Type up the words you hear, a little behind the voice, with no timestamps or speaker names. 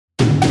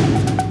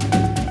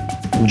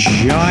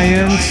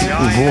Giant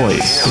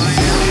Voice,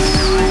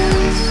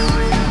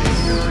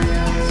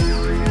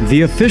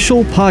 the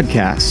official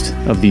podcast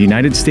of the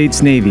United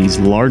States Navy's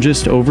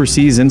largest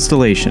overseas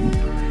installation,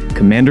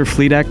 Commander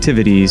Fleet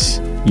Activities,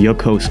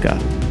 Yokosuka.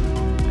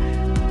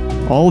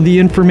 All the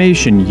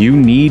information you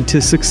need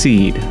to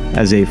succeed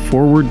as a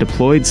forward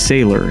deployed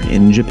sailor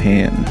in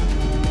Japan.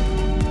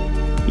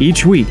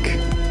 Each week,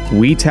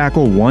 we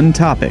tackle one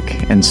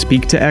topic and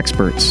speak to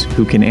experts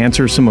who can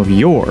answer some of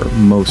your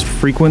most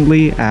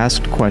frequently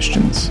asked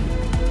questions.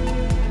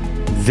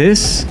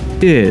 This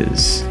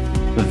is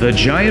the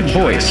Giant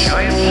Voice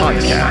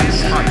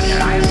Podcast.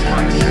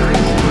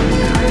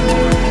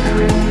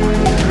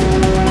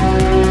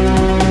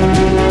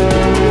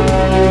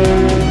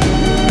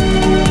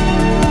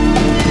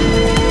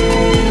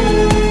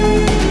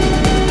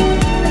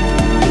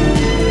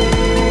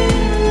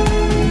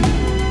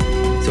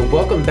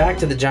 Welcome back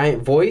to the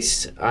Giant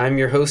Voice. I'm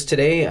your host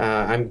today.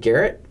 I'm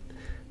Garrett.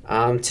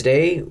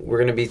 Today we're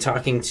going to be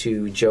talking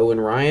to Joe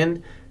and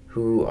Ryan,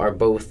 who are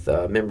both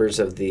members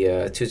of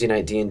the Tuesday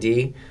Night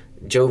D&D.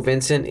 Joe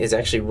Vincent is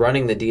actually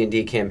running the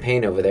D&D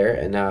campaign over there,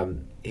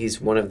 and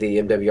he's one of the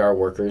MWR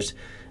workers,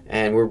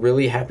 and we're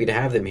really happy to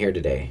have them here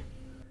today.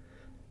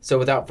 So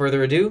without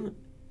further ado,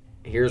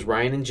 here's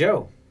Ryan and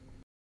Joe.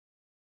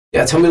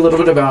 Yeah, tell me a little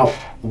bit about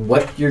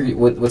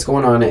what's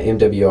going on at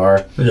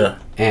MWR,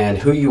 and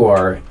who you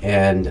are,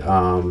 and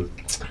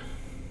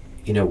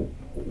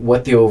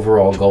what the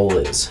overall goal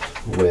is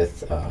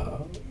with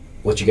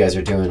what you guys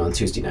are doing on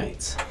Tuesday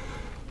nights.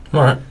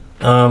 All right.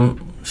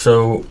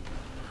 So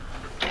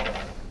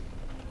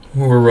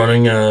we're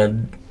running a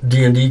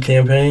D&D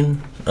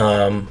campaign.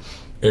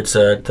 It's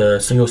at the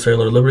Single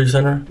Sailor Liberty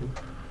Center.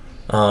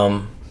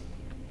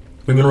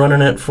 We've been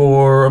running it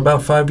for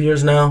about 5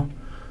 years now.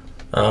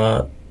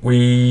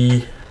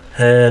 We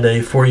had a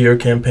 4-year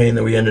campaign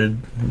that we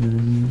ended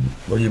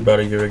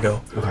about a year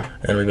ago. Okay.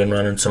 And we've been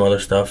running some other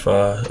stuff,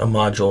 a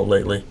module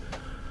lately.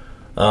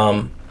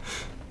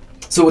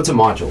 So what's a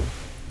module?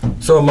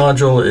 So a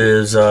module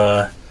is,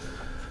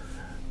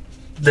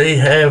 they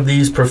have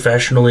these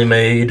professionally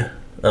made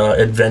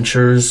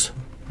adventures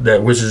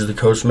that Wizards of the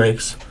Coast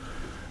makes,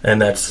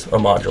 and that's a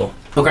module.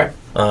 Okay.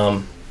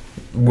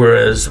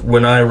 Whereas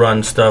when I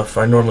run stuff,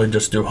 I normally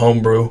just do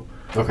homebrew.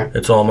 Okay.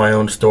 It's all my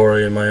own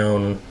story and my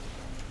own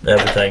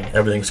everything.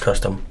 Everything's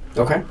custom.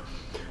 Okay.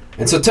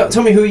 And so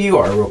tell me who you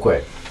are real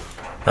quick.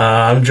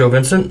 I'm Joe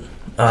Vincent.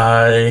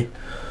 I've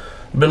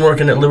been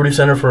working at Liberty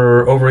Center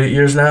for over 8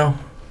 years now.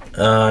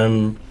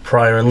 I'm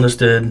prior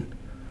enlisted.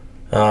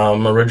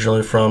 I'm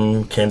originally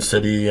from Kansas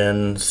City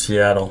and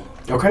Seattle.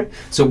 Okay.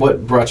 So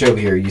what brought you over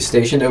here? You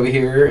stationed over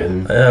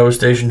here? I was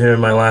stationed here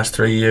in my last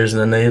 3 years in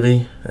the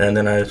Navy, and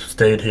then I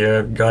stayed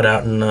here. Got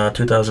out in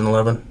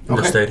 2011. Okay.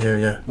 Just stayed here,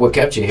 yeah. What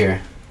kept you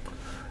here?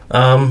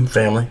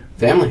 Family.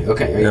 Family,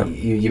 okay. Yeah.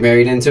 You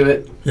married into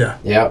it? Yeah.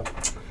 Yep.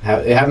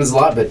 It happens a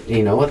lot, but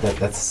you know what?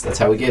 That's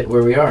how we get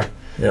where we are.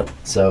 Yep.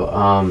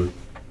 So,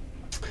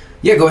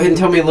 yeah, go ahead and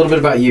tell me a little bit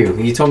about you.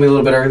 You told me a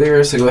little bit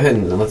earlier, so go ahead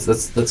and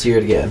let's hear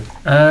it again.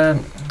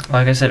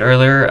 Like I said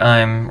earlier,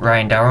 I'm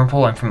Ryan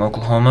Dalrymple. I'm from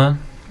Oklahoma.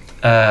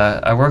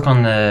 I work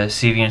on the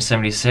CVN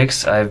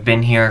 76. I've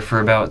been here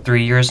for about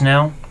 3 years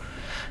now.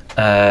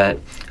 I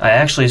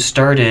actually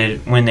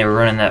started when they were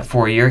running that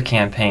 4-year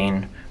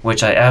campaign,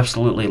 which I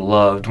absolutely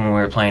loved when we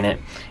were playing it.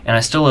 And I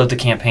still love the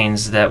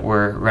campaigns that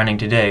we're running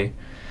today,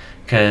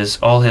 because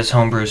all his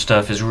homebrew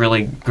stuff is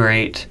really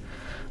great.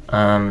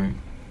 I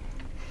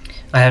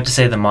have to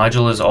say the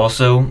module is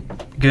also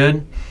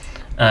good,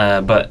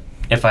 but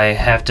if I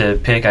have to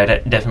pick,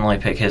 I'd definitely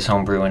pick his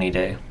homebrew any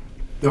day.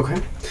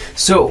 Okay.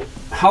 So,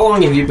 how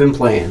long have you been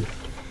playing?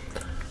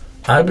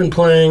 I've been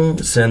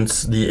playing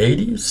since the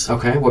 80s.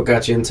 Okay. What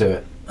got you into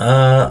it?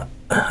 I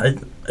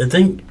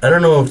think, I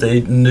don't know if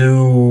they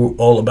knew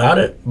all about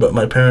it, but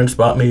my parents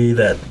bought me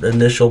that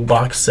initial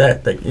box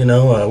set that,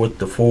 with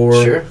the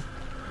 4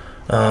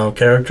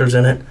 characters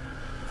in it.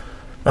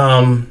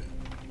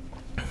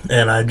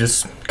 And I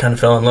just kind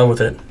of fell in love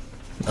with it.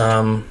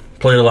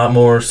 Played a lot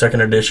more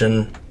 2nd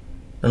edition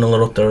and a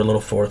little 3rd, a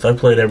little 4th. I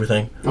played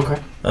everything. Okay.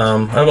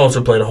 I've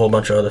also played a whole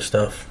bunch of other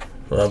stuff.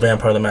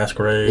 Vampire the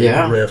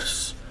Masquerade,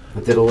 Rifts. I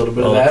did a little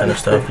bit of that. All that kind of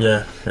stuff,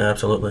 yeah,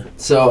 absolutely.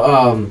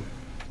 So,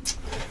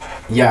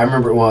 yeah, I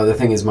remember, well, the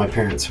thing is my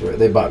parents,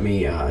 they bought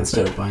me,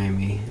 instead of buying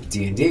me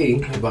D&D,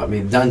 they bought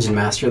me Dungeon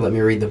Master, let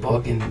me read the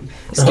book, and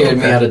scared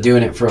me out of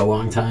doing it for a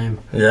long time.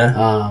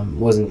 Yeah.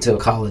 Wasn't until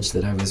college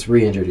that I was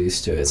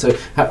reintroduced to it. So,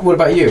 what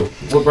about you?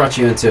 What brought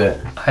you into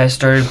it? I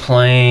started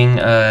playing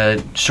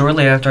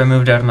shortly after I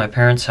moved out of my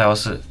parents'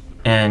 house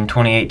in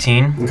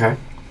 2018. Okay.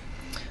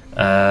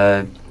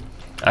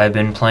 I've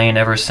been playing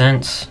ever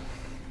since.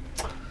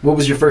 What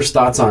was your first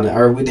thoughts on it?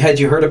 Or had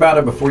you heard about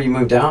it before you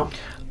moved out?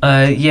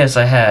 Yes,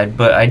 I had,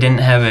 but I didn't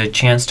have a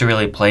chance to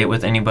really play it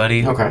with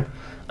anybody. Okay.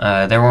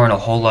 There weren't a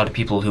whole lot of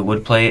people who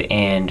would play it,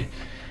 and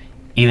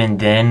even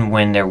then,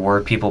 when there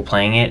were people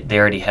playing it, they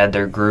already had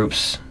their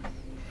groups,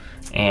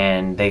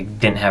 and they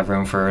didn't have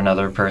room for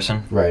another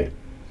person. Right.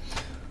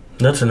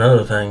 That's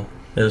another thing,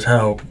 is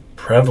how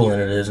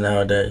prevalent it is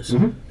nowadays.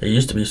 Mhm. It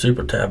used to be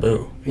super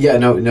taboo. Yeah,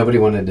 nobody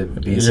wanted to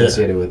be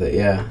associated with it.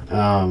 Yeah,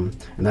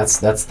 and that's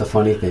the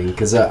funny thing,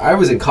 because I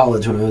was in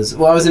college when I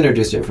was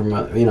introduced to it from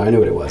I knew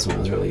what it was when I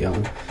was really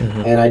young,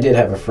 and I did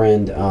have a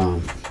friend.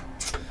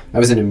 I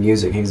was into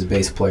music. He was a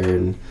bass player,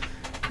 and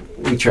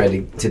we tried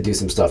to do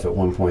some stuff at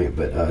one point,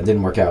 but it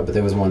didn't work out. But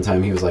there was one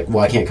time he was like,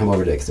 "Well, I can't come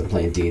over today because I'm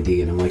playing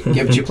D&D," and I'm like,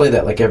 "Yeah, but you play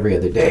that like every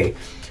other day,"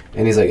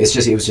 and he's like, "It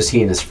was just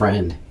he and his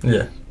friend."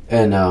 Yeah.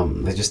 And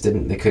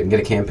they couldn't get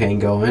a campaign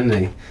going.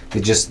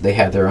 They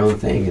had their own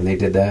thing, and they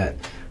did that.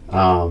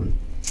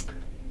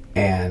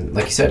 And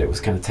like you said, it was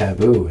kind of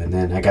taboo. And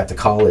then I got to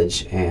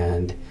college,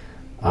 and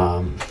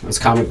I was a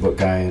comic book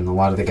guy, and a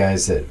lot of the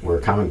guys that were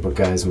comic book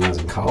guys when I was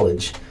in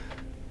college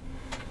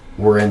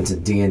were into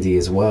D&D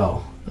as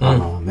well.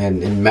 And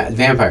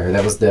Vampire,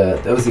 that's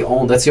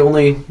the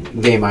only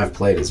game I've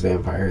played is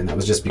Vampire, and that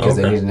was just because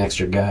they needed an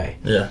extra guy.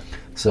 Yeah.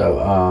 So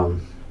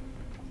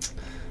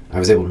I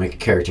was able to make a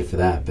character for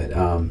that, but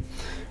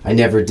I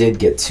never did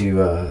get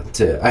to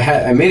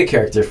I made a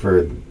character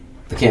for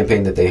the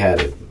campaign that they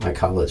had at my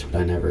college, but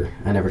I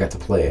never got to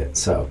play it.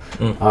 So,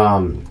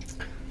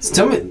 so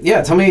tell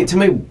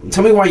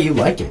me why you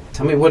like it.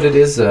 Tell me what it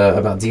is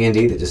about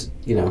D&D that just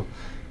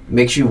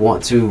makes you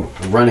want to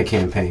run a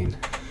campaign.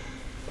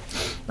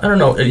 I don't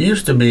know. It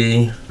used to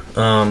be,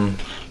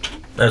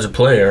 as a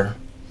player,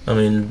 I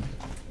mean,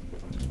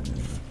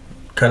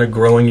 kind of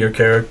growing your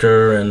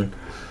character, and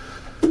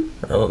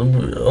a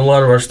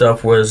lot of our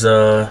stuff was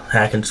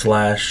hack and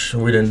slash.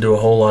 We didn't do a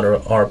whole lot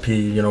of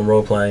RP,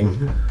 role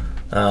playing.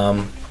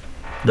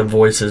 The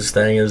voices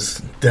thing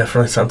is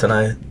definitely something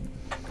I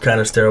kind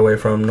of steer away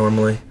from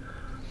normally.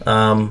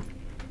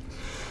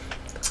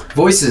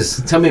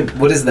 Voices. Tell me,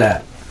 what is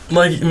that?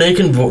 Like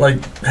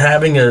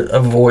having a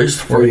voice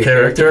for a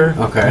character.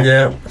 Okay.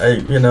 Yeah,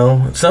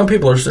 some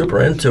people are super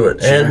into it.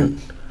 Sure.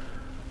 And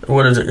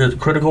what is it?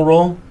 Critical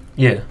Role?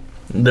 Yeah.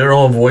 They're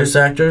all voice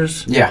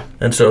actors. Yeah.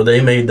 And so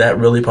they made that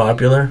really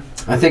popular.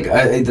 I think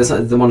that's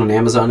the one on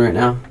Amazon right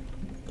now.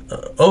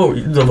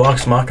 The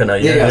Vox Machina.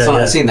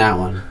 I've seen that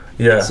one.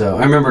 Yeah. So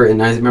I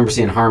remember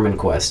seeing Harmon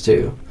Quest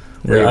too.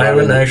 Yeah, I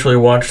haven't actually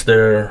watched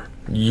their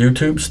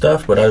YouTube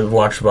stuff, but I've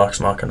watched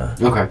Vox Machina.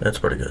 Okay. That's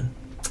pretty good.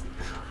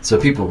 So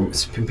people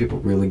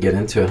really get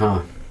into it,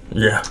 huh?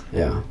 Yeah.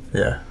 Yeah.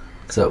 Yeah.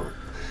 So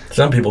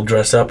some people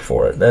dress up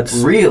for it. That's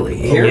really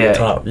here over the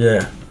top.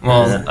 Yeah.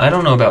 Well, yeah. I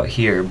don't know about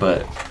here,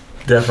 but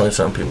definitely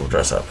some people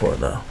dress up for it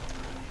though.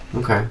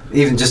 Okay.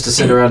 Even just to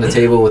sit around the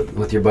table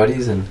with your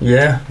buddies and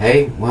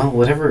hey, well,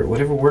 whatever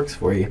works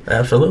for you.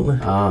 Absolutely.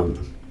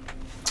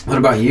 What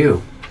about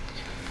you?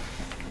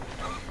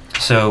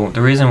 So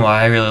the reason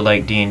why I really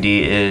like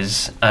D&D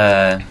is,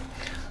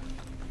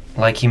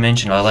 like you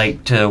mentioned, I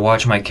like to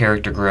watch my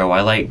character grow.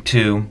 I like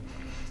to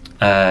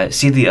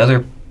see the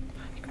other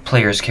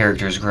players'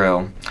 characters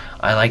grow.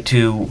 I like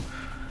to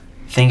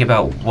think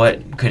about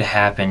what could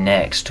happen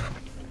next,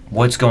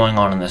 what's going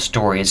on in the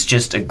story. It's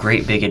just a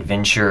great big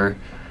adventure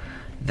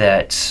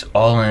that's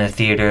all in the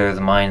theater of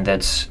the mind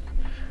that's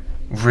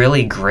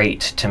really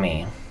great to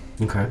me.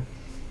 Okay.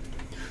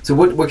 So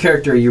what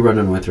character are you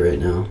running with right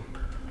now?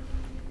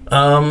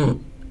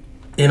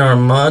 In our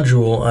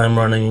module I'm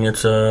running,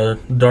 it's a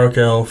Dark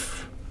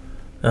Elf,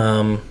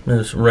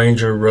 it's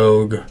Ranger,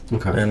 Rogue,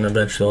 and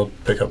eventually I'll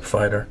pick up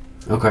Fighter.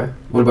 Okay.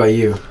 What about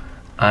you?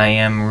 I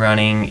am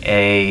running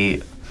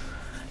a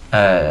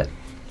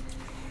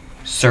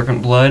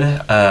Serpent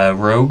Blood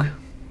Rogue.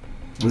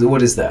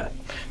 What is that?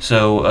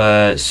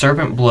 So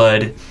Serpent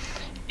Blood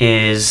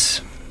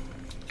is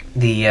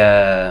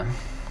the...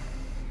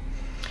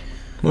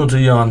 Well, it's a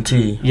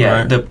Yuan-Ti,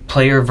 right? The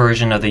player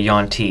version of the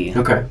Yuan-Ti.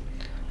 Okay.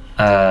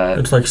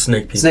 It's like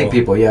Snake People. Snake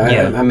People,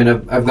 yeah. I mean,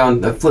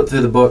 I've flipped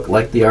through the book,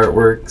 like the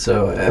artwork,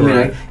 so I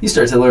mean, you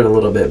start to learn a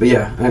little bit, but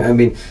yeah, I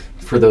mean,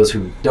 for those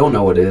who don't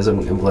know what it is,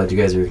 I'm glad you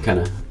guys are kind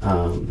of,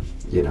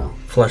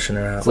 fleshing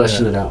it out.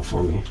 Fleshing it out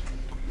for me.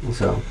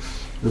 So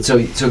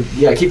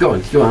yeah, keep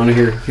going. I want to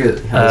hear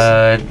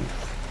how this...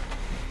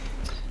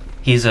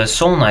 He's a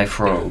Soul Knife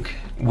Rogue,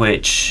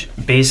 which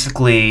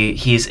basically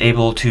he's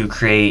able to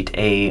create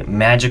a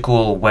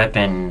magical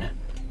weapon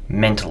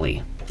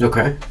mentally.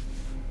 Okay.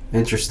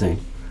 Interesting.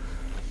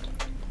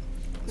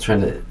 I'm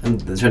trying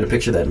to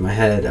picture that in my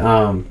head.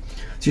 So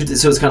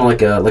it's kind of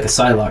like a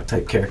Psylocke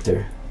type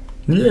character.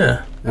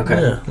 Yeah.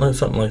 Okay. Yeah, like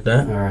something like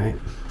that. All right.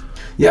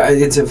 Yeah,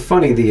 it's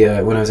funny.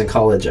 When I was in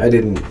college, I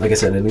didn't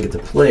get to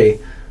play,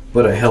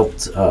 but I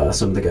helped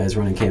some of the guys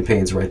running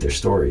campaigns write their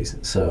stories.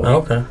 So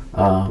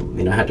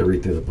I had to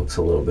read through the books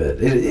a little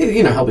bit.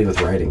 It helped me with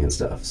writing and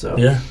stuff. So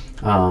yeah.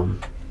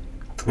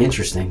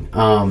 Interesting.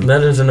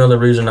 That is another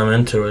reason I'm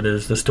into it,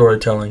 is the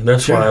storytelling.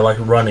 That's why I like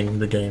running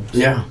the games.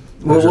 Yeah.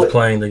 Just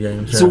playing the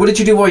games. So what did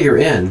you do while you're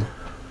in?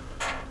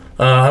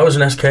 I was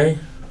an SK.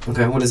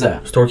 Okay, what is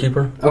that?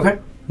 Storekeeper. Okay.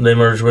 They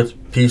merged with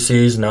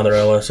PCs, now they're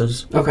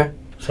LSs. Okay.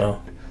 So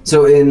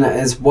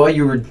while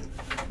you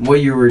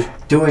were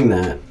doing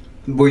that,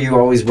 were you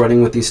always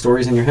running with these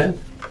stories in your head?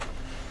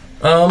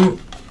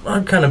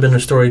 I've kind of been a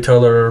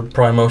storyteller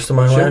probably most of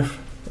my life.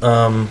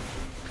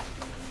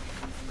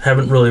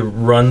 haven't really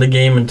run the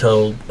game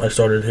until I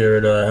started here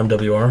at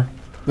MWR.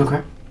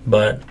 Okay.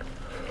 But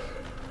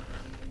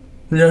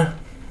yeah,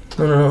 I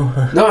don't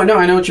know. No,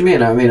 I know what you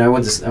mean. I mean, I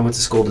went to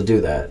school to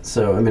do that.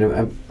 So I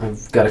mean,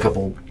 I've got a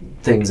couple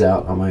things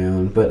out on my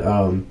own. But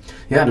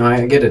yeah, no,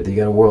 I get it. You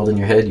got a world in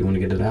your head. You want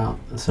to get it out.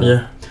 So.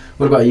 Yeah.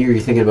 What about you? Are you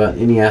thinking about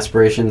any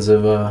aspirations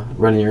of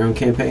running your own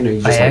campaign, or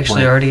you just I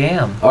actually already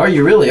am. Are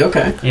you really?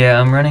 Okay.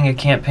 Yeah, I'm running a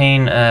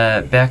campaign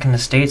back in the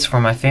States for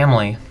my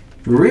family.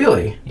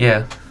 Really?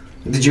 Yeah.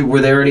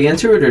 Were they already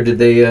into it, or did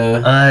they?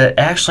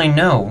 Actually,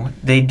 no.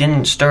 They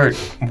didn't start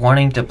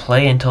wanting to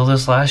play until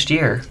this last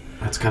year.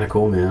 That's kind of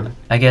cool, man.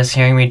 I guess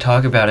hearing me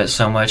talk about it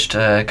so much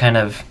kind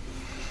of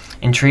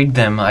intrigued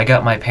them. I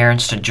got my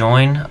parents to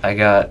join. I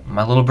got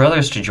my little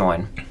brothers to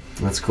join.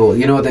 That's cool.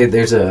 You know what? I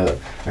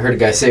heard a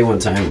guy say one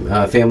time,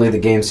 "Family that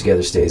games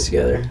together stays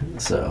together."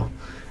 So,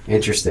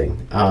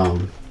 interesting. I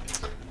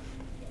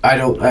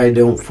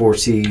don't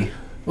foresee.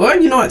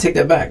 Well, you know what? I take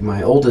that back.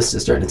 My oldest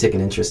is starting to take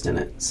an interest in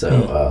it.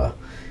 So,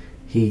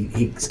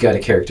 he's got a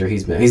character.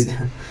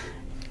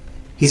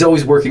 He's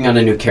always working on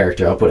a new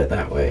character. I'll put it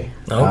that way.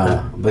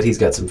 Okay. But he's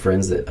got some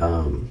friends that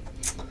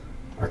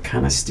are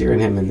kind of steering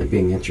him into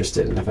being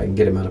interested. And if I can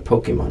get him out of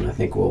Pokemon, I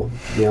think we'll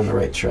be on the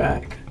right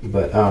track.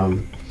 But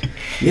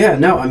yeah,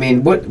 no. I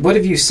mean, what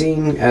have you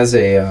seen as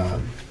a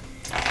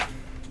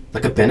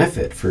like a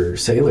benefit for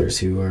sailors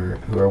who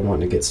are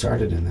wanting to get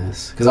started in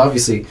this? Because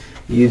obviously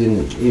you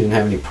didn't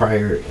have any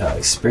prior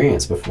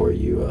experience before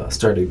you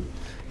started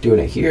doing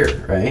it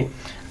here, right?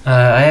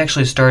 I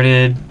actually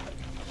started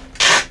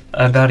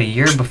about a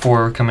year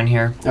before coming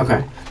here.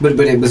 Okay, but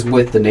it was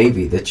with the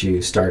Navy that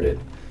you started.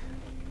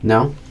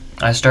 No?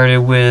 I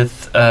started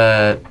with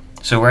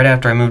so right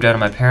after I moved out of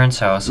my parents'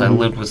 house, I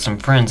lived with some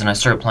friends and I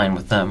started playing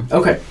with them.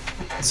 Okay.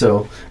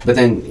 So, but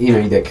then,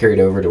 you got carried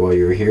over to while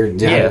you were here.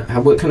 Yeah.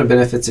 What kind of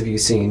benefits have you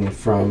seen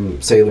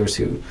from sailors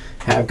who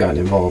have gotten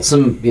involved?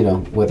 Some,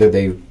 whether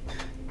they've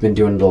been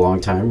doing it a long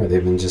time or they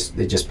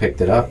just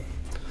picked it up.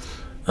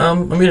 I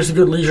mean, it's a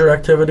good leisure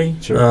activity.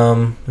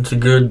 Sure. It's a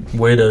good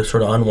way to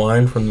sort of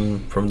unwind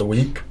from the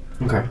week.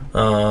 Okay.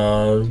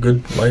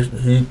 Good.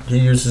 He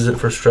uses it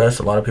for stress.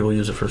 A lot of people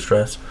use it for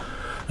stress.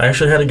 I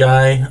actually had a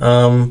guy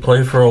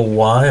play for a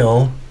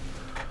while,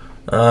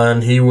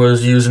 and he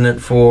was using it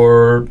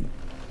for.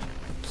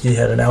 He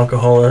had an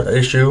alcohol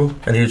issue,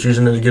 and he was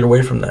using it to get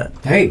away from that.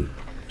 Hey.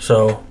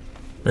 So,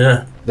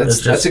 yeah.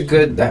 That's a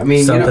good. I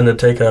mean, something to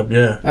take up.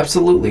 Yeah.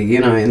 Absolutely.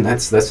 And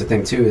that's the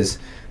thing too is.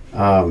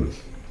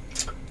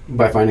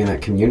 By finding the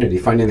community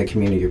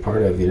you're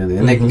part of,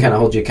 and they can kind of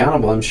hold you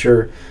accountable. I'm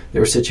sure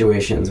there were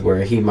situations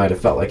where he might have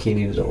felt like he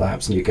needed a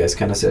lapse, and you guys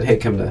kind of said, "Hey,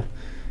 come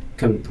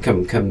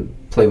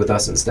play with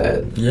us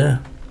instead." Yeah,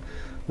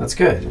 that's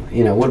good.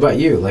 What about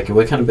you? Like,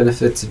 what kind of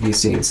benefits have you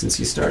seen since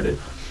you started?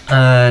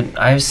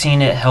 I've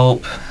seen it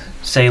help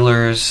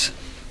sailors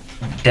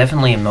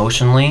definitely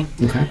emotionally,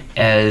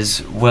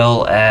 as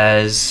well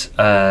as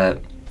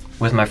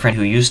with my friend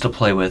who used to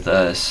play with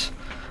us.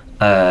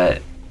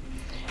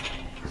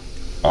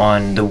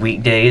 On the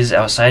weekdays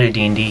outside of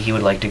D&D, he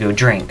would like to go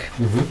drink.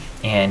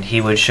 And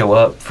he would show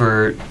up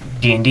for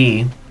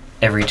D&D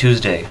every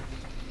Tuesday.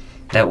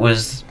 That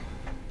was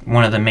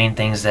one of the main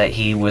things that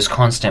he was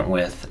constant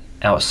with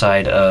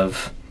outside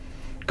of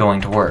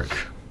going to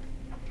work.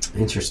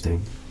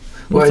 Interesting.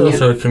 Well, it's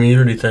also a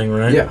community thing,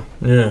 right? Yeah.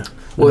 Yeah.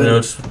 Well,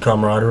 it's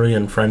camaraderie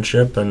and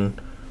friendship and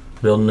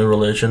building new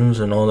relations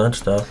and all that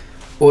stuff.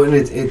 Well, and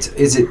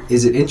is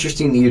it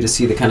interesting to you to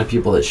see the kind of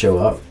people that show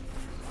up?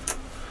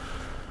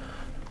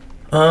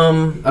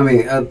 I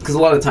mean, because a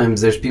lot of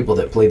times there's people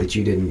that play that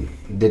you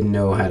didn't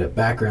know had a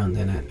background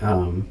in it.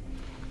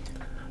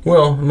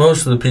 Well,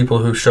 most of the people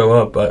who show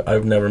up,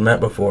 I've never met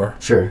before.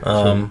 Sure.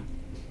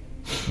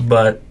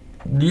 But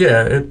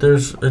yeah,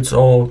 it's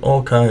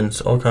all kinds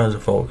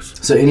of folks.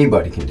 So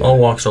anybody can do it. All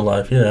walks of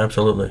life. Yeah,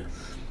 absolutely.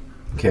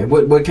 Okay.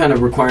 What kind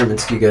of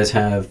requirements do you guys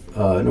have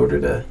in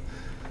order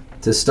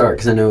to start?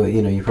 Because I know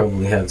you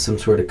probably have some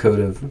sort of code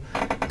of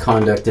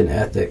conduct and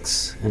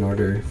ethics in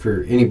order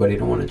for anybody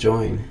to want to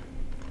join.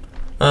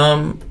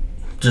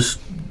 Just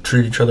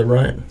treat each other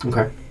right.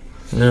 Okay.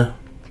 Yeah.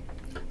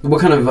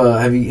 What kind of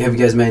have you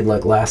guys made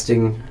like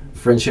lasting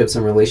friendships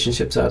and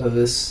relationships out of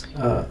this?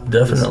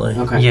 Definitely.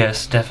 Okay.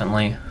 Yes,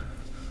 definitely.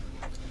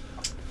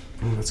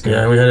 Oh, that's good.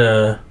 Yeah, we had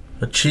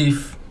a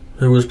chief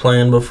who was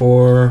playing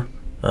before,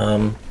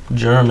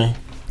 Jeremy.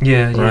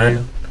 Yeah. Right.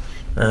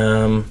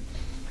 Yeah.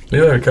 We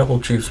had a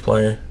couple chiefs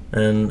play,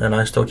 and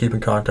I still keep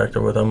in contact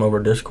with them over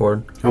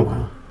Discord.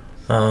 Oh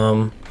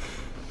wow.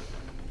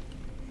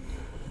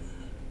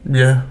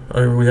 Yeah,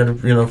 we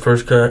had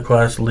first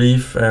class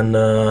Leaf and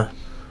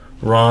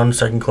Ron,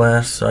 second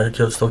class. I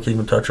still keep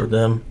in touch with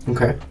them.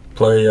 Okay.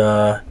 Play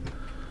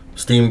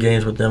Steam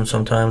games with them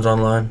sometimes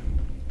online.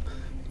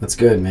 That's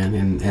good, man,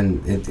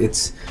 and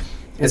it's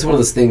one of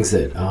those things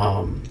that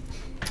I'm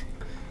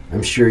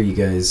sure you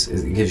guys,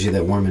 it gives you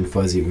that warm and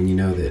fuzzy when you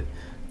know that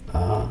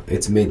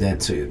it's made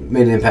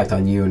an impact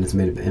on you and it's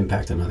made an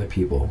impact on other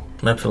people.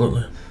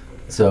 Absolutely.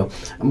 So,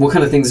 what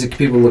kind of things do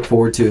people look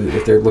forward to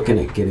if they're looking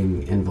at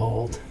getting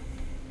involved?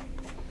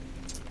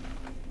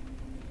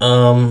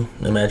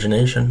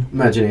 Imagination.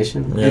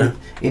 Imagination. Yeah.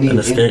 An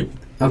escape.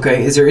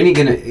 Okay. Is there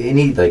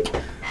any like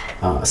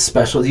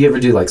special? Do you ever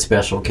do like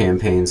special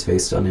campaigns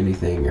based on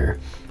anything, or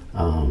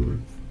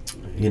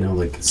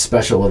like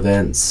special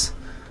events?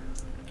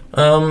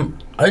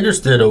 I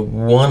just did a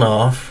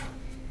one-off.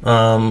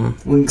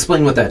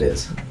 Explain what that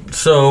is.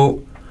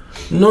 So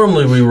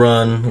normally we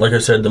run, like I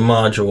said, the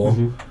module.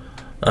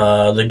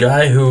 Mm-hmm. The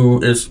guy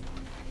who is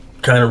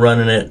kind of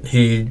running it,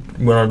 he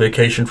went on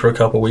vacation for a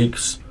couple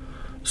weeks.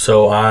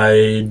 So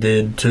I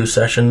did 2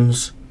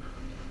 sessions.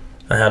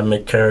 I had to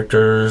make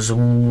characters.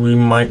 We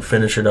might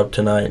finish it up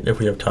tonight if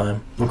we have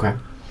time. Okay.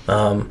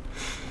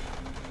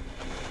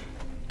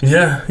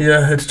 Yeah,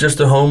 it's just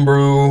a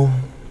homebrew,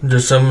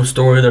 just some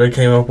story that I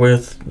came up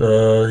with.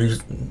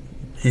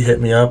 He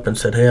hit me up and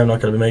said, "Hey, I'm not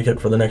going to make it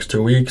for the next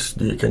 2 weeks.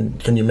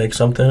 Can you make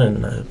something?"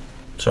 And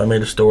so I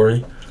made a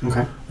story.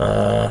 Okay.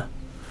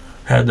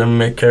 Had them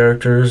make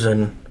characters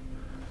and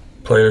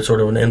played a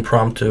sort of an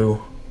impromptu,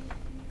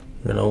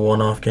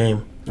 one-off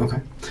game.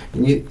 Okay.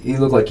 And you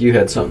look like you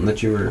had something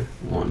that you were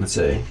wanting to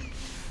say.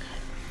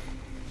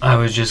 I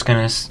was just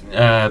going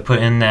to put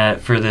in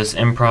that for this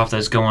improv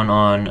that's going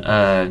on,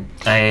 I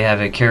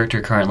have a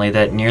character currently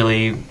that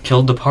nearly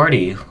killed the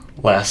party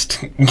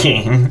last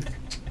game.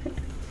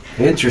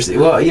 Interesting.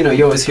 Well,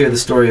 you always hear the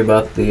story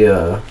about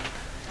the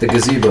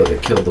gazebo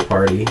that killed the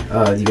party.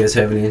 Do you guys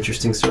have any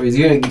interesting stories?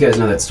 You guys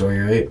know that story,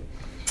 right?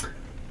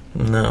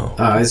 No.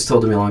 I just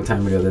told me a long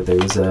time ago that there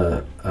was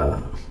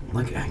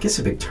I guess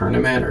a big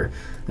tournament or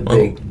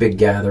a big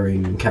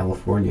gathering in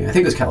California. I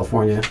think it was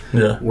California.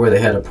 Yeah. Where they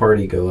had a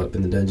party go up,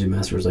 and the dungeon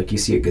master was like, "You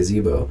see a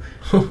gazebo,"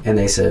 and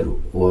they said,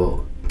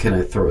 "Well, can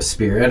I throw a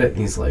spear at it?" And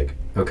he's like,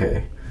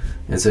 "Okay."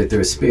 And so he threw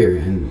a spear,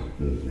 and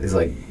he's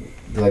like,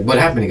 they're like, "What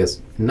happened?" He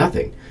goes,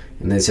 "Nothing."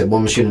 And they said, "Well,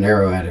 I'm gonna shoot an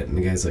arrow at it." And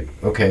the guy's like,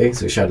 "Okay."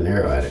 So he shot an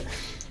arrow at it,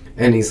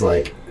 and he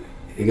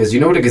goes, "You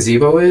know what a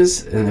gazebo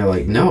is?" And they're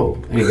like,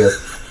 "No." And he goes,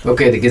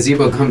 "Okay, the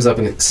gazebo comes up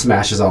and it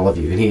smashes all of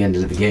you," and he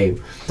ended the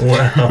game.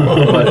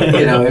 Wow. But,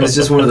 it was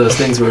just one of those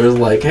things where it was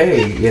like,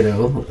 hey,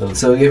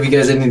 so have you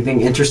guys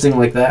anything interesting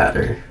like that?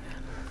 Or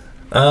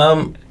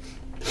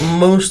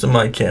most of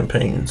my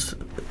campaigns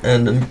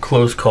and in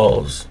close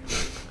calls,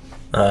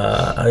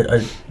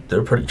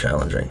 they're pretty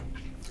challenging.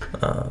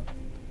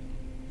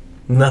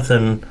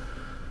 Nothing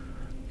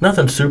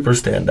super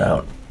stand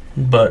out,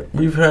 but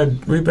we've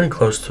been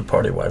close to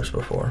party wipes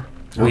before.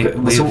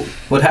 Okay, so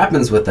what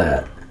happens with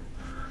that?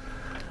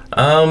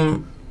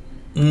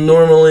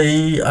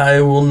 Normally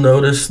I will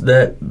notice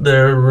that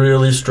they're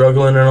really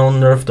struggling and I'll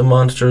nerf the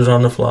monsters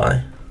on the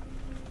fly.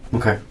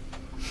 Okay.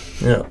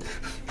 Yeah.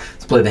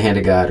 Let's play the hand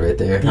of God right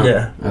there. Huh?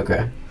 Yeah.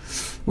 Okay.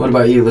 What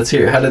about you? Let's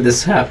hear it. How did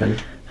this happen?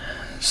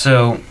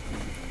 So,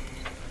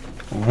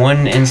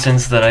 one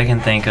instance that I can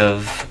think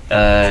of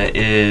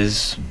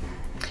is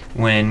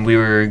when we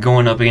were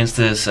going up against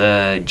this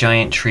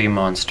giant tree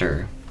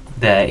monster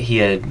that he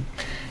had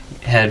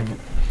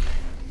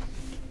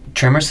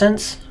tremor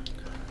sense.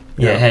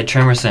 Yeah, it had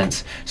tremor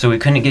sense, so we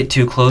couldn't get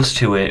too close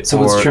to it. So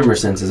what's tremor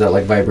sense? Is that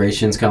like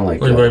vibrations, kind of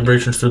like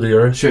vibrations through the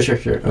earth? Sure.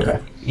 Okay.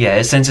 Yeah,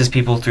 it senses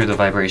people through the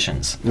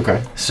vibrations.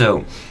 Okay.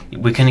 So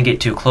we couldn't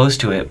get too close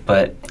to it,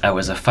 but I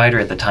was a fighter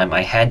at the time.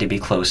 I had to be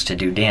close to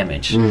do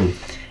damage.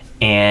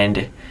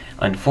 And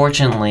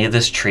unfortunately,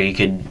 this tree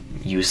could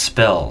use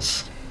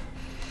spells.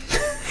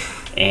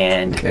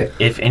 And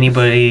if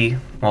anybody,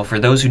 for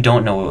those who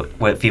don't know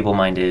what Feeble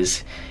Mind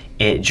is,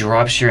 it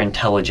drops your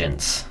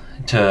intelligence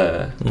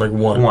to like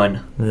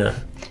one. Yeah.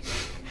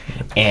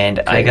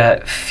 And I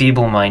got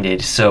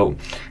feeble-minded, so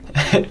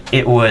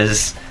it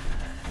was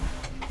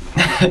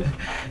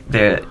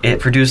it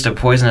produced a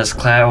poisonous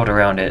cloud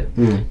around it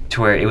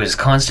to where it was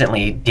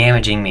constantly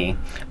damaging me.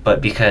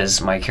 But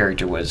because my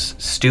character was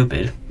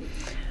stupid,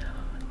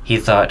 he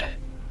thought,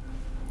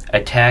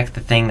 attack the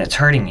thing that's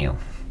hurting you.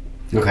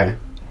 Okay.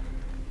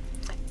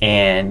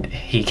 And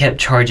he kept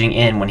charging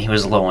in when he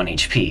was low on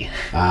HP.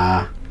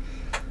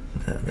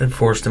 It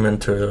forced him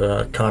into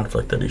a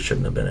conflict that he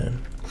shouldn't have been in.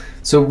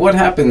 So what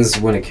happens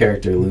when a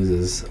character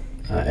loses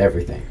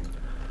everything?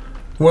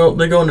 Well,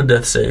 they go into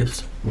death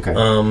saves. Okay.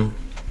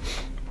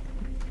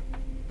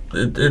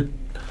 D&D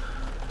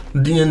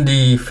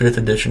 5th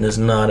edition is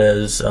not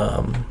as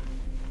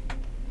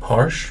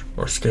harsh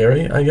or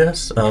scary, I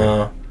guess. Okay.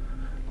 A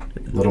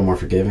little more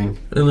forgiving?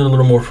 A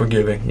little more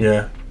forgiving,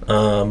 yeah.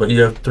 But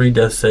you have 3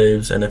 death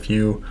saves, and if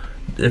you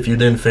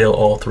then fail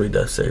all 3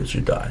 death saves,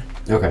 you die.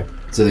 Okay.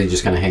 So they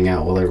just kind of hang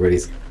out while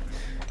everybody's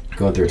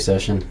going through a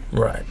session?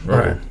 Right.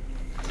 Okay.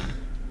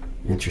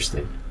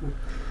 Interesting.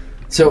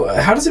 So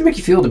how does it make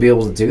you feel to be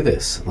able to do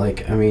this?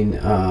 Like, I mean,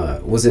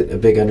 was it a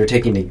big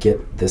undertaking to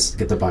get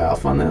the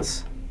buy-off on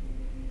this?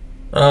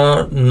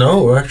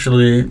 No,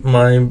 actually,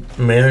 my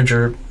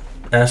manager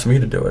asked me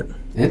to do it.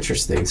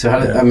 Interesting. So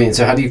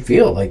how do you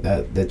feel like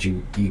that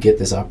you get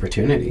this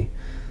opportunity?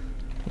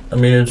 I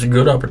mean, it's a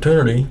good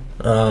opportunity.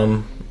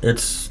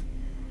 It's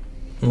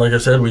like I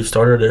said, we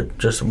started it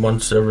just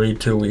once every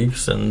 2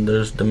 weeks, and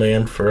there's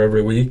demand for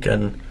every week,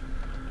 and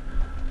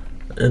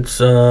it's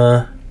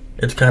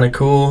kind of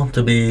cool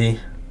to be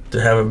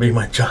to have it be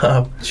my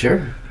job.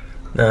 Sure.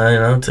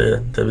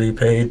 To be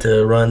paid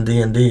to run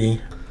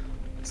D&D.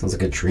 Sounds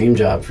like a dream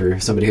job for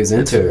somebody who's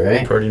into it,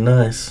 right? Pretty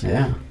nice.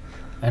 Yeah.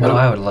 I know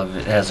I would love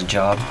it as a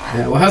job.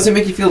 Yeah. Well, how does it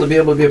make you feel to be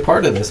able to be a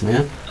part of this,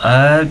 man?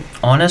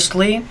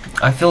 Honestly,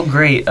 I feel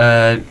great.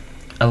 I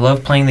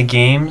love playing the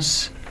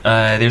games.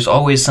 There's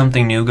always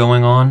something new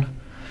going on.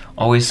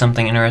 Always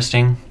something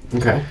interesting.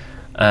 Okay.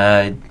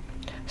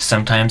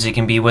 Sometimes it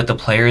can be what the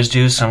players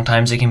do.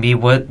 Sometimes it can be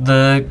what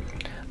the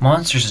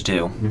monsters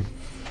do. Mm.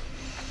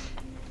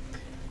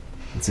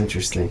 That's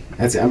interesting.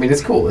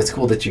 It's cool. It's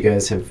cool that you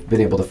guys have been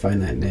able to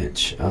find that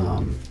niche.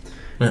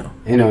 Yeah.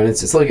 And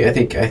it's like I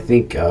think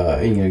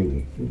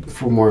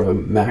from more of a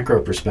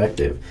macro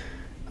perspective,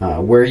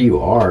 where you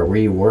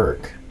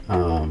work,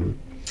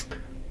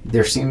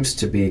 there seems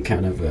to be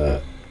kind of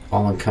a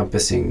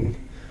all-encompassing.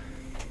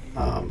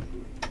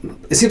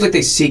 It seems like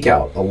they seek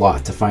out a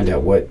lot to find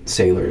out what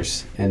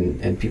sailors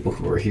and people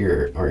who are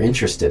here are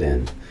interested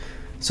in,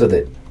 so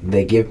that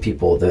they give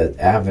people the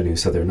avenue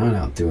so they're not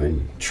out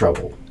doing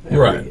trouble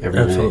every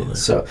Absolutely. night.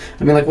 So,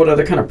 what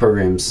other kind of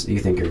programs do you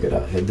think are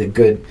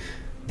good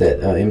that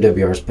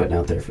MWR is putting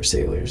out there for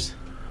sailors?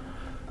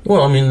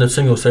 Well, the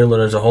single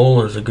sailor as a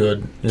whole is a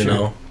good,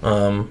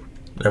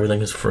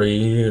 everything is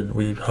free.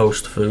 We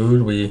host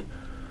food. We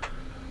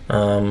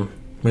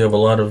have a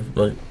lot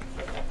of,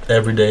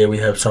 every day we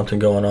have something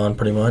going on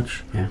pretty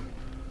much. Yeah.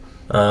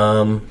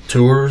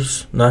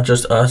 Tours, not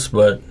just us,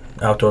 but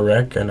Outdoor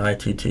Rec and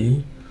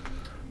ITT,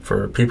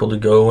 for people to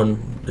go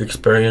and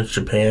experience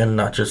Japan,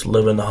 not just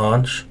live in the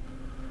haunch.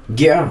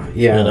 Yeah.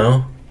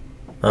 Yeah.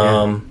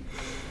 Have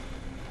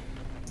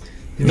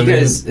you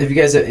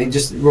guys,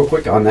 just real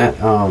quick on that,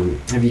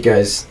 have you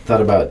guys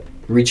thought about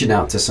reaching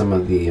out to some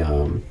of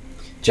the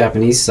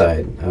Japanese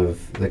side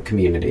of the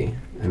community?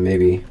 And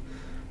maybe,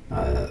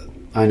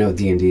 I know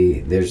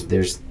D&D, there's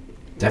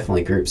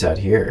definitely groups out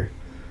here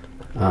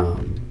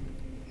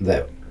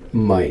that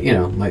might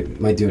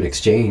do an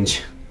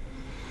exchange.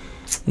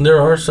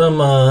 There are some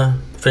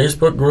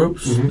Facebook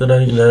groups that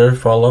I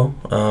follow,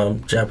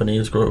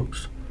 Japanese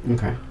groups.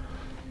 Okay.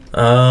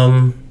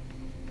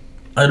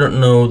 I don't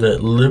know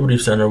that Liberty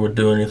Center would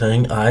do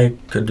anything. I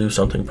could do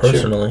something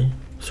personally,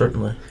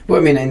 certainly.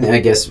 Well, and I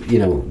guess,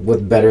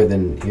 what better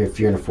than if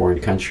you're in a foreign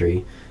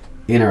country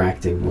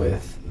interacting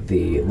with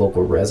the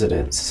local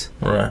residents,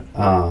 right?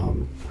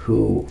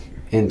 Who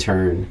in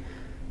turn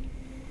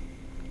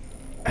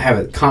have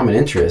a common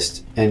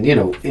interest, and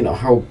our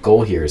whole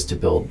goal here is to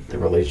build the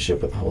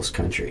relationship with the host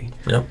country.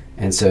 Yep.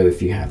 And so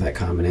if you have that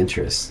common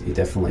interest, you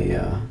definitely,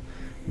 I'm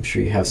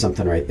sure you have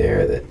something right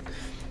there that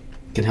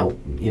can help,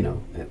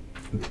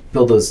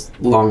 build those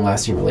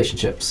long-lasting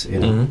relationships.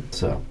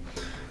 So,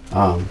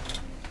 I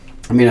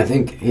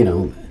think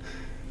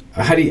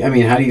how do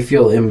you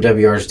feel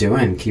MWR's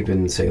doing,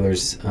 keeping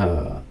sailors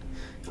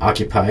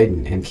occupied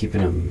and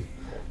keeping them,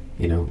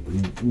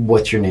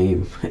 what your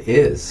name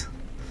is,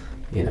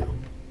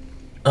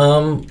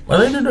 I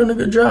think they're doing a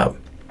good job.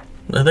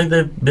 I think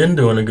they've been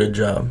doing a good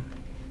job.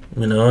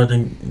 I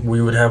think we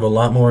would have a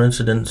lot more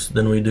incidents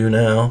than we do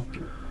now.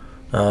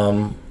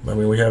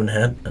 We haven't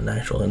had an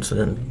actual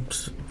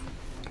incident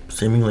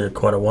seemingly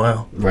quite a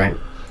while. Right.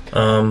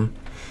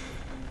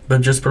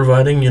 But just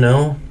providing,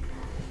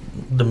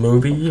 the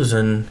movies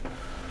and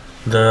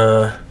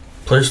the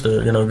place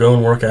to, go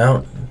and work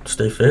out,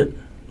 stay fit,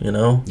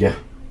 Yeah.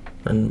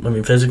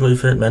 And, physically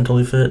fit,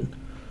 mentally fit,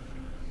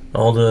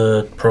 all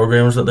the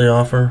programs that they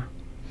offer.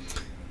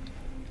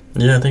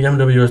 Yeah, I think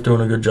MWR is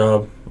doing a good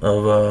job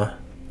of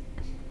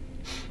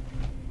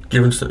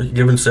giving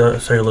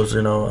sailors,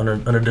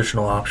 an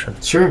additional option.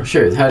 Sure.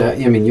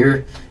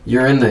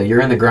 You're in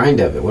the grind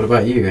of it. What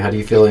about you? How do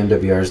you feel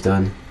MWR's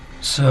done?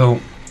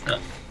 So,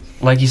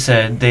 like you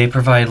said, they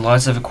provide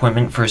lots of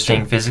equipment for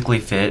staying physically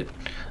fit,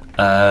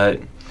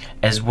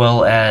 as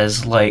well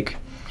as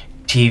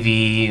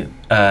TV,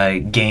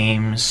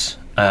 games,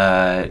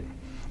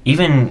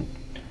 even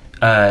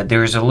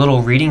there's a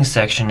little reading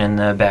section in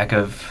the back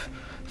of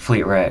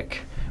Fleet Rec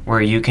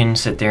where you can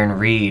sit there and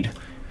read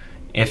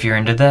if you're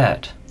into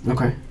that.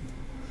 Okay.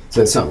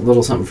 So it's a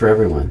little something for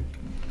everyone.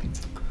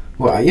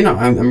 Well,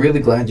 I'm really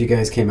glad you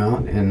guys came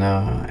out, and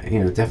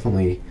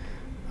definitely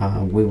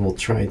we will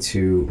try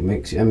to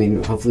make.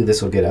 Hopefully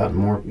this will get out,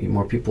 and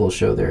more people will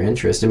show their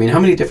interest. How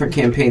many different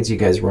campaigns are you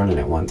guys running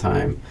at one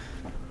time?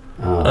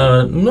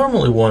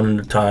 Normally one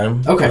at a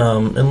time. Okay.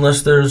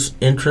 Unless there's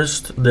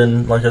interest,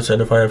 then like I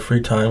said, if I have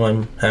free time,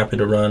 I'm happy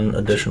to run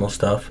additional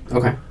stuff.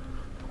 Okay.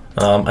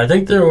 I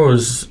think there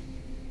was,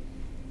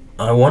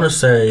 I want to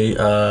say,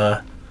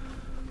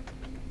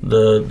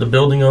 the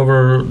building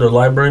over the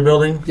library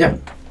building. Yeah.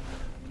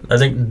 I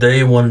think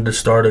they wanted to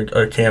start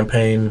a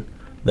campaign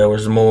that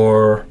was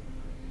more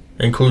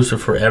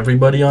inclusive for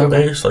everybody on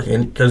base,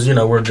 because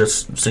we're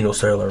just single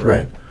sailor,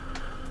 right?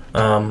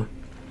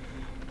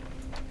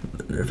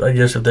 I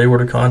guess if they were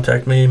to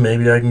contact me,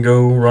 maybe I can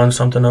go run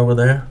something over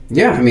there.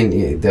 Yeah,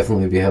 it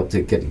definitely would be help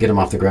to get them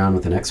off the ground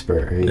with an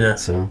expert, right? Yeah.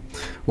 So,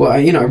 well,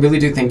 I really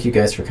do thank you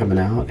guys for coming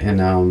out.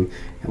 And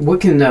what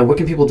can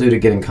people do to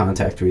get in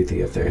contact with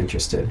you if they're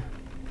interested?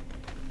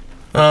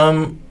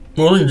 Well,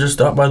 you can just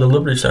stop by the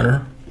Liberty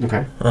Center.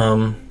 Okay.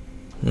 And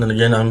then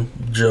again, I'm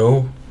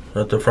Joe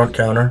at the front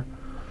counter.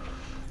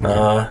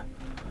 Okay.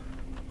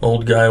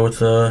 Old guy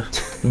with a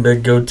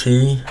big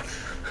goatee.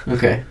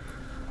 Okay.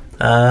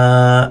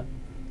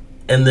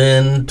 And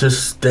then to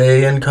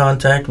stay in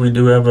contact, we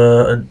do have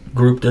a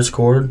group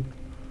Discord.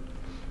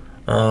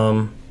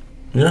 Yeah.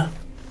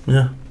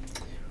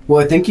 Well,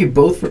 I thank you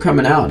both for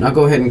coming out, and I'll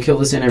go ahead and kill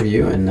this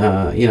interview. And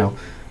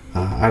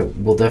I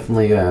will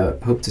definitely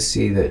hope to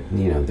see that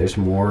there's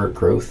more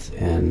growth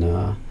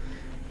and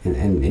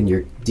in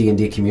your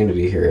D&D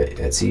community here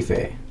at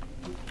CFAY.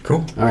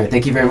 Cool. All right,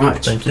 thank you very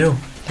much. Thank you.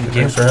 Thank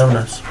you. Thanks for having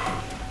us.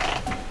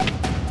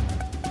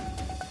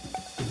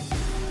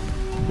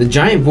 The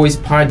Giant Voice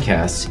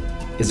podcast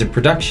is a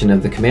production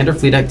of the Commander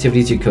Fleet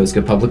Activities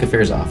Yokosuka Public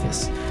Affairs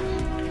Office.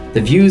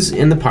 The views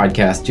in the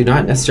podcast do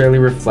not necessarily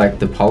reflect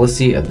the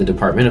policy of the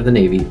Department of the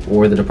Navy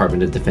or the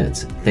Department of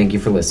Defense. Thank you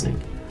for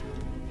listening.